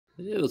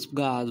Hey what's up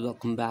guys,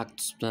 welcome back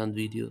to Span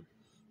Video.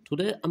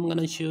 Today I'm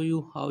gonna show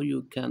you how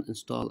you can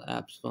install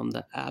apps from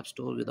the App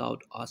Store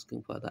without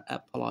asking for the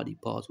Apple ID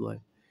password.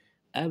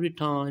 Every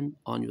time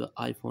on your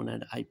iPhone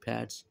and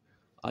iPads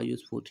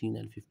iOS 14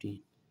 and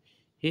 15.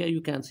 Here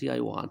you can see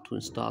I want to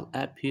install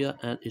app here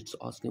and it's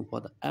asking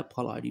for the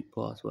Apple ID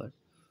password.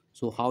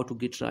 So how to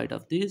get rid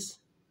of this?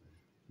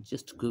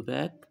 Just go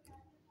back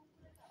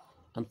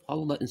and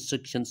follow the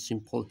instructions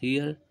simple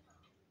here.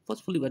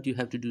 Firstly what you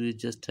have to do is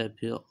just tap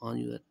here on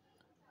your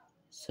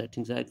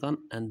settings icon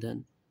and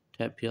then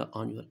tap here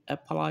on your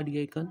Apple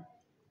ID icon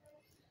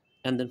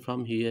and then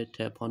from here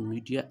tap on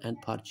media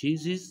and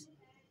purchases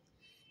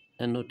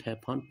and now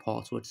tap on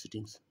password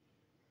settings.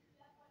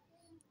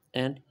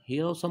 And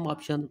here are some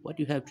options. What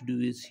you have to do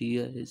is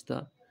here is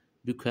the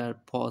required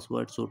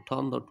password, so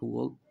turn the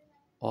tool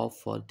off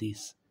for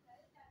this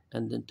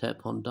and then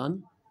tap on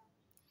done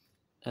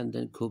and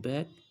then go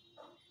back,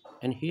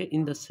 and here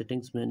in the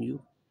settings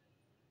menu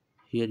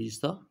here is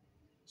the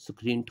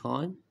screen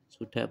time,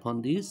 so tap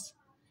on this,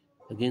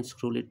 again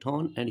scroll it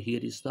down and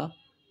here is the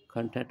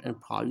content and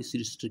privacy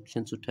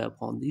restrictions, so tap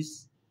on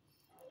this.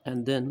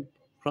 And then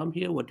from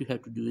here what you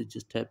have to do is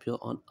just tap here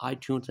on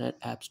iTunes and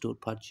App Store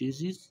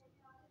purchases.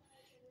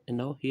 And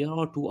now here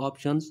are two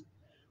options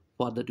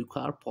for the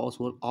required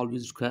password,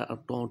 always require or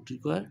don't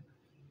require.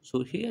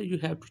 So here you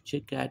have to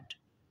check at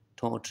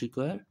don't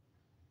require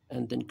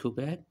and then go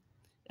back,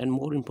 and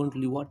more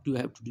importantly what you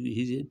have to do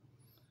is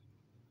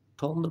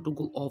turn the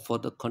toggle off for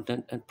the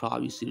content and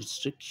privacy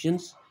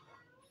restrictions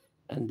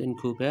and then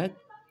go back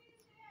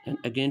and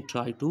again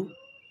try to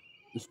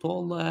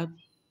install the app.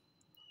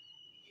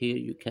 Here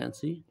you can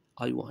see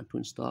I want to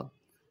install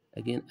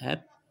again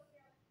app.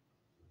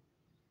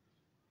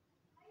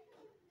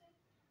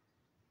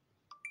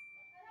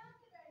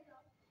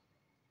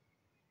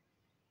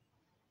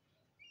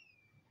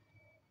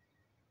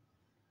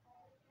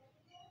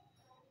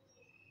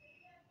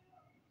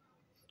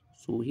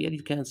 So here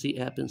you can see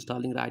app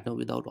installing right now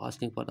without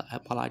asking for the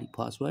Apple ID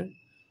password.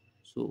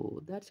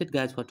 So that's it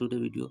guys for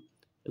today's video.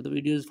 If the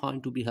video is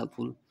found to be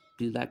helpful,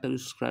 please like and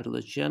subscribe to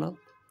the channel.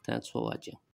 Thanks for watching.